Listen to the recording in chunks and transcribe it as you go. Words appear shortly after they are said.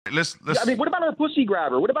let's. I mean, what about a pussy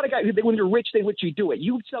grabber? What about a guy who, when you're rich, they let you do it?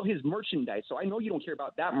 You sell his merchandise, so I know you don't care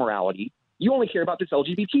about that morality. You only care about this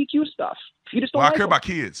LGBTQ stuff. You just don't. Well, like I care them. about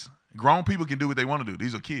kids. Grown people can do what they want to do.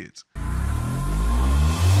 These are kids.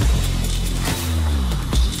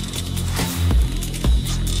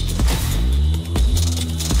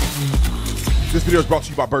 This video is brought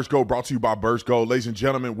to you by Birch Gold. Ladies and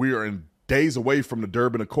gentlemen, we are in days away from the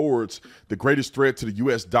Durban Accords, the greatest threat to the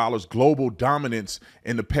U.S. dollar's global dominance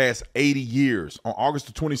in the past 80 years. On August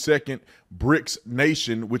the 22nd, BRICS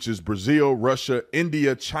nation, which is Brazil, Russia,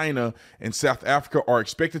 India, China, and South Africa, are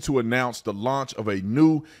expected to announce the launch of a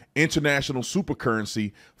new international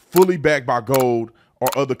supercurrency fully backed by gold or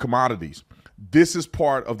other commodities. This is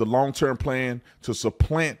part of the long-term plan to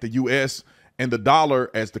supplant the U.S. and the dollar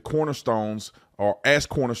as the cornerstones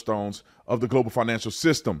of the global financial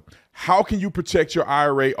system. How can you protect your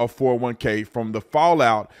IRA or 401k from the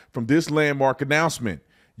fallout from this landmark announcement?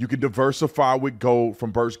 You can diversify with gold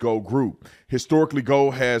from Birch Gold Group. Historically,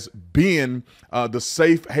 gold has been the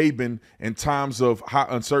safe haven in times of high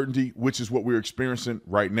uncertainty, which is what we're experiencing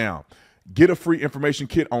right now. Get a free information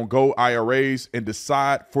kit on gold IRAs and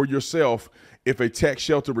decide for yourself if a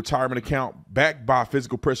tax-sheltered retirement account backed by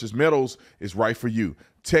physical precious metals is right for you.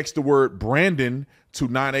 Text the word Brandon to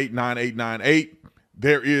 989898.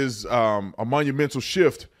 There is a monumental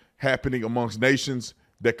shift happening amongst nations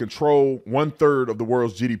that control 1/3 of the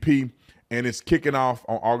world's GDP, and it's kicking off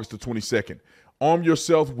on August the 22nd. Arm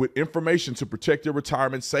yourself with information to protect your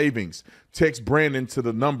retirement savings. Text Brandon to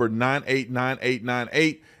the number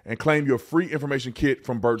 989898 and claim your free information kit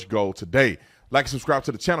from Birch Gold today. Like and subscribe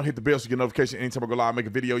to the channel. Hit the bell so you get notification anytime I go live, make a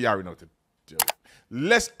video. Y'all already know what to do.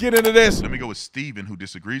 Let's get into this. Let me go with Steven, who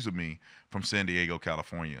disagrees with me from San Diego,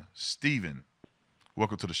 California. Steven,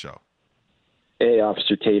 welcome to the show. Hey,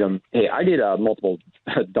 Officer Tatum. Hey, I did multiple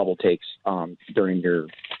double takes during your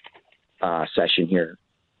session here.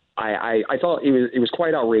 I thought it was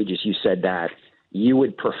quite outrageous. You said that you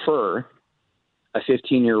would prefer a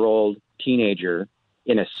 15-year-old teenager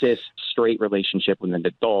in a cis straight relationship with an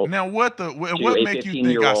adult. Now, what make you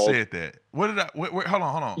think I said that? What did I? Hold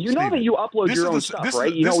on. You know that you upload your own stuff,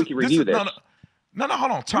 right? You know we can review this. No,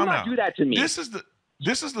 hold on. Time out. Do that to me. This is the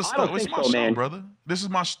stuff. It's my show, brother. This is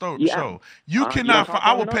my show. You cannot. cannot.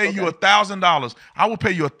 I will pay you $1,000. I will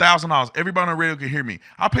pay you $1,000. Everybody on the radio can hear me.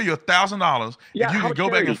 I'll pay you $1,000 if you can go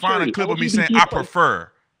back and find a clip of me saying I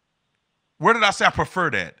prefer. Where did I say I prefer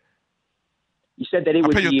that? You said that it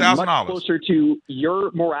would be much closer to your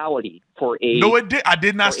morality for a. No, it did. I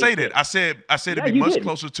did not say that. I said it'd be much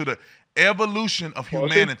closer to the evolution of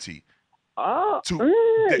humanity. To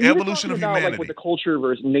the evolution of humanity, like with the culture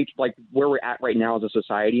versus nature, like where we're at right now as a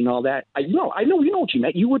society and all that. I know what you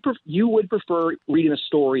meant. You would prefer reading a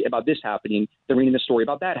story about this happening than reading a story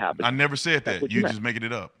about that happening. I never said that. You just making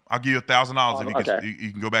it up. I'll give you $1,000 if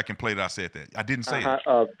you can go back and play that I said that. I didn't say it.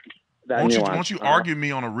 Why don't you argue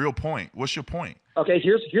me on a real point? What's your point? Okay,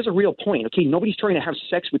 here's a real point. Okay, nobody's trying to have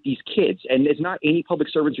sex with these kids, and it's not any public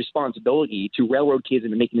servant's responsibility to railroad kids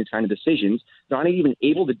into making these kind of decisions. They're not even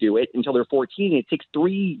able to do it until they're 14, and it takes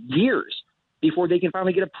 3 years before they can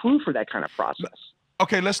finally get approved for that kind of process.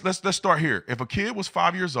 Okay, let's start here. If a kid was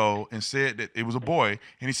 5 years old and said that it was a boy,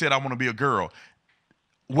 and he said I want to be a girl,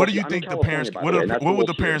 what do you think the parents? What would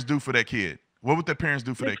the parents do for that kid? What would the parents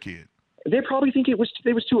do for that kid? They probably think it was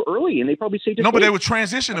too early, and they probably say no. But they would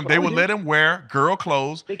transition him. They would let him wear girl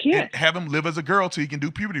clothes. They can't and have him live as a girl till he can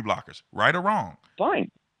do puberty blockers. Right or wrong?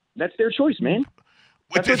 Fine, that's their choice, man.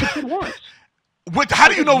 That's what the kid wants. How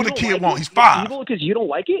do you know what the kid wants? He's 5. Because you don't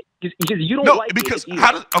like it. Because you don't like it. No, because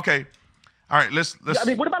how does? Okay, all right. Let's. I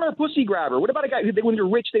mean, what about a pussy grabber? What about a guy who, when you're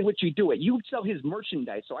rich, they let you do it? You sell his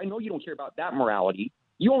merchandise, so I know you don't care about that morality.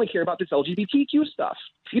 You only care about this LGBTQ stuff.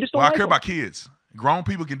 You just don't. Well, I care about kids. Grown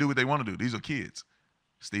people can do what they want to do. These are kids,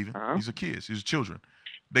 Steven. These are kids. These are children.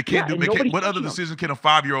 They can't do. What other decision can a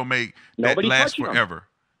 5-year-old make that lasts forever?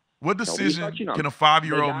 What decision can a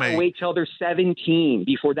 5-year-old make? Wait till they're 17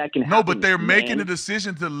 before that can happen. No, but they're making a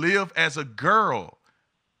decision to live as a girl.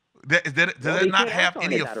 Does that not have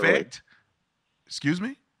any effect? Excuse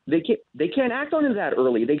me? They can't act on it that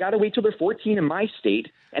early. They got to wait till they're 14 in my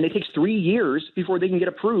state, and it takes 3 years before they can get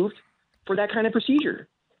approved for that kind of procedure.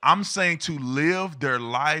 I'm saying to live their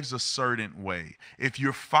lives a certain way. If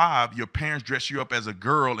you're 5, your parents dress you up as a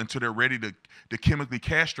girl until they're ready to chemically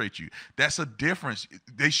castrate you. That's a difference.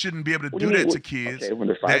 They shouldn't be able to do that to kids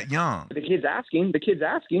that young. The kid's asking.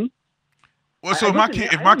 Well, so if my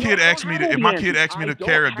kid asks me to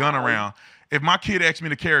carry a gun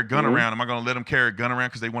around, am I going to let them carry a gun around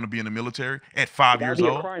because they want to be in the military at 5 years old?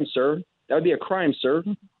 That would be a crime, sir. That would be a crime, sir.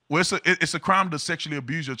 Well, it's a crime to sexually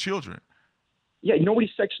abuse your children. Yeah, nobody's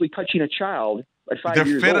sexually touching a child at 5 They're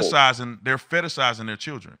years old. They're fetishizing their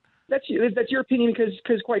children. That's your opinion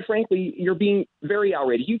because quite frankly, you're being very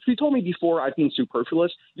outrageous. You told me before I've been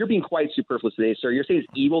superfluous. You're being quite superfluous today, sir. You're saying it's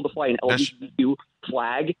evil to fly an LGBTQ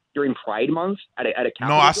flag during Pride Month at a Capitol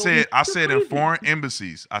No, I building? said in foreign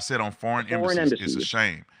embassies. I said on foreign embassies. It's a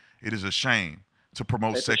shame. It is a shame to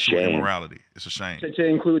promote sexual immorality. It's a shame. To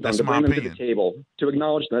include them, to bring them to the table, to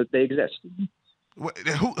acknowledge that they exist.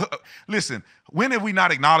 Listen, when have we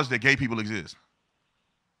not acknowledged that gay people exist?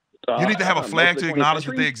 You need to have a flag to acknowledge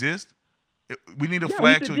that they exist. We need a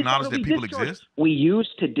flag to acknowledge that people exist. We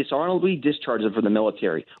used to dishonorably discharge them from the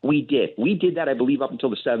military. We did. We did that, I believe, up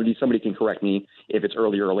until the 70s. Somebody can correct me if it's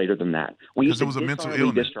earlier or later than that. We used to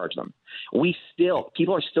dishonorably discharge them.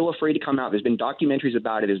 People are still afraid to come out. There's been documentaries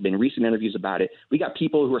about it. There's been recent interviews about it. We got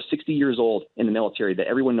people who are 60 years old in the military that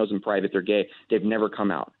everyone knows in private they're gay. They've never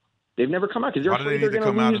come out. They've never come out because they're afraid they're going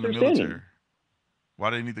to lose their standing.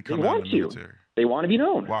 Why do they need to come out in the military? They want to be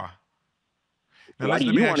known. Why? Now, Why do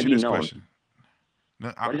you want to be known?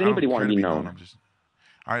 No, why does anybody want to be known?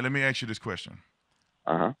 All right, let me ask you this question.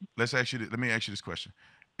 Uh-huh. Let me ask you this question.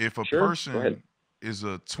 If a person is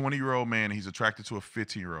a 20-year-old man and he's attracted to a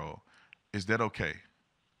 15-year-old, is that okay?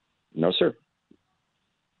 No, sir.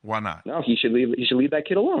 Why not? No, he should leave that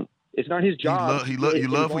kid alone. It's not his job. You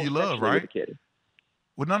love who you love, right?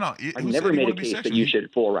 Well, no. I never made a case that you should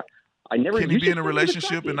fool around. Can he be in a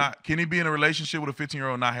relationship and not? Can he be in a relationship with a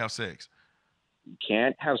 15-year-old and not have sex? You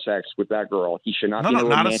can't have sex with that girl. He should not. No,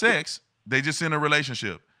 not a sex. They just in a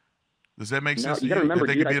relationship. Does that make sense? You got to remember,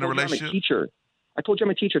 that they could be in a relationship? I'm a teacher. I told you I'm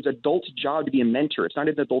a teacher. It's an adult's job to be a mentor. It's not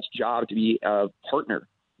an adult's job to be a partner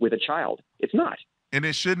with a child. It's not. And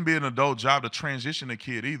it shouldn't be an adult job to transition a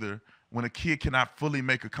kid either, when a kid cannot fully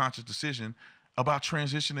make a conscious decision about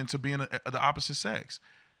transitioning to being the opposite sex.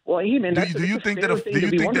 Well, hey, man, do you think that a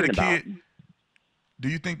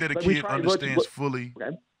kid understands fully?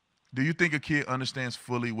 Okay. Do you think a kid understands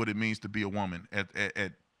fully what it means to be a woman at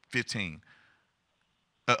 15?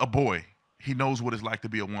 A boy, he knows what it's like to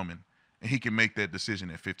be a woman, and he can make that decision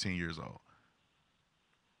at 15 years old.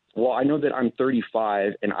 Well, I know that I'm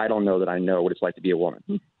 35, and I don't know that I know what it's like to be a woman.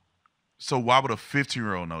 So why would a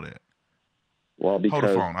 15-year-old know that? Well, because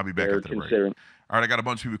hold the phone. I'll be back after the break. All right, I got a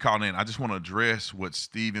bunch of people calling in. I just want to address what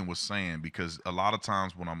Steven was saying, because a lot of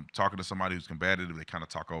times when I'm talking to somebody who's combative, they kind of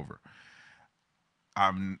talk over. I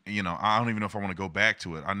don't even know if I want to go back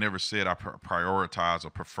to it. I never said I prioritize or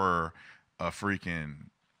prefer a freaking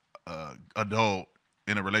adult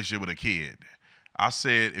in a relationship with a kid. I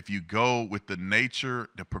said if you go with the nature,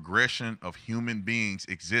 the progression of human beings'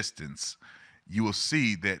 existence, you will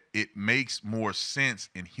see that it makes more sense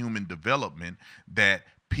in human development that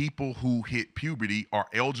people who hit puberty are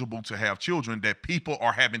eligible to have children, that people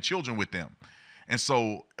are having children with them. And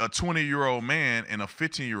so a 20-year-old man and a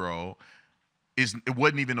 15-year-old, it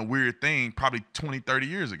wasn't even a weird thing probably 20, 30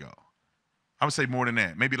 years ago. I would say more than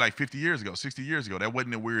that, maybe like 50 years ago, 60 years ago. That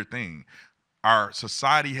wasn't a weird thing. Our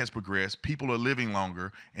society has progressed. People are living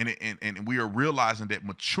longer, and we are realizing that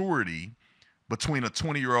maturity between a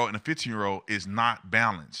 20-year-old and a 15-year-old is not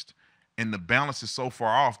balanced. And the balance is so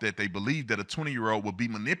far off that they believe that a 20-year-old will be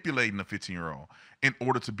manipulating a 15-year-old in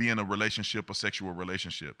order to be in a relationship, a sexual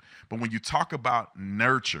relationship. But when you talk about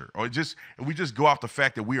nurture, or we just go off the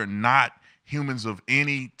fact that we are not humans of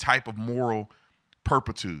any type of moral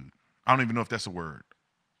turpitude. I don't even know if that's a word.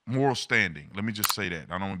 Moral standing. Let me just say that.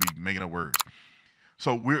 I don't want to be making up words.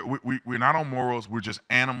 So we're not on morals. We're just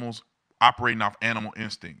animals operating off animal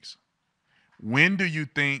instincts. When do you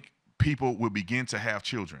think people will begin to have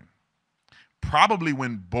children? Probably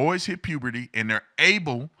when boys hit puberty and they're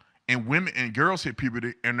able, and women and girls hit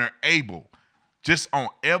puberty and they're able, just on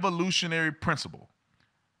evolutionary principle.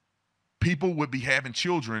 People would be having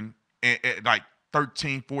children at like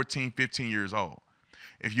 13, 14, 15 years old.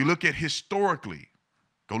 If you look at historically,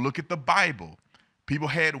 go look at the Bible. People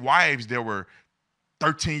had wives that were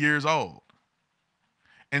 13 years old.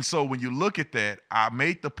 And so when you look at that, I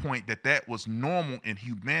made the point that that was normal in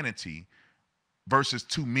humanity versus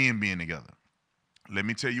two men being together. Let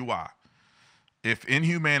me tell you why. If in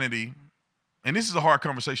humanity, and this is a hard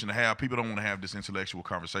conversation to have, people don't want to have this intellectual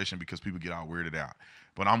conversation because people get all weirded out.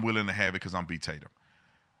 But I'm willing to have it because I'm B. Tatum.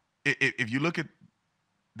 If you look at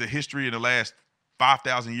the history of the last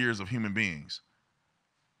 5,000 years of human beings,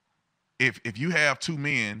 if you have two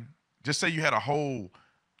men, just say you had a whole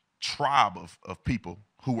tribe of people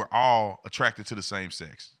who were all attracted to the same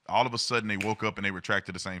sex. All of a sudden they woke up and they were attracted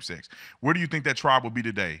to the same sex. Where do you think that tribe would be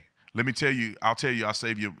today? Let me tell you, I'll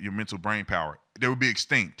save you your mental brain power. They would be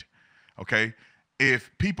extinct, okay?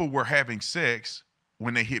 If people were having sex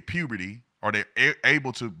when they hit puberty, or they're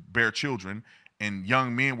able to bear children, and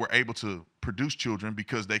young men were able to produce children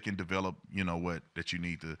because they can develop, you know what, that you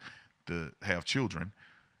need to have children.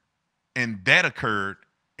 And that occurred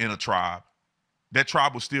in a tribe. That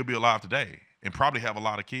tribe will still be alive today and probably have a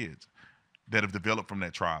lot of kids that have developed from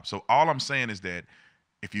that tribe. So all I'm saying is that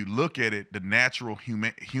if you look at it, the natural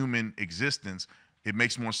human existence, it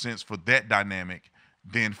makes more sense for that dynamic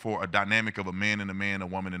than for a dynamic of a man and a man, a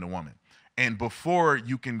woman and a woman. And before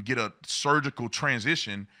you can get a surgical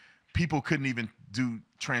transition, people couldn't even do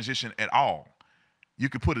transition at all. You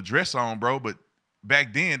could put a dress on, bro, but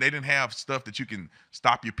back then they didn't have stuff that you can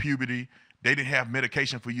stop your puberty. They didn't have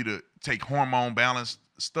medication for you to take hormone balanced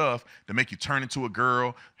stuff to make you turn into a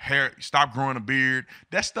girl, hair, stop growing a beard.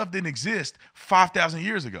 That stuff didn't exist 5,000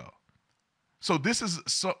 years ago. So this is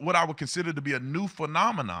what I would consider to be a new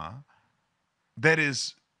phenomenon that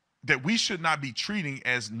we should not be treating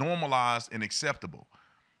as normalized and acceptable.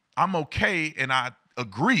 I'm okay and I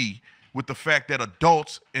agree with the fact that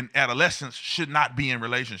adults and adolescents should not be in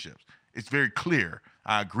relationships. It's very clear.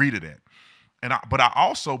 I agree to that. But I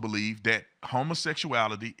also believe that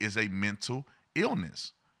homosexuality is a mental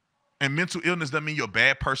illness. And mental illness doesn't mean you're a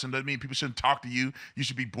bad person, doesn't mean people shouldn't talk to you, you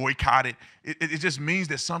should be boycotted. It just means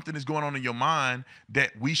that something is going on in your mind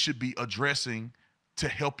that we should be addressing to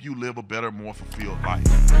help you live a better, more fulfilled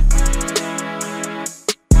life.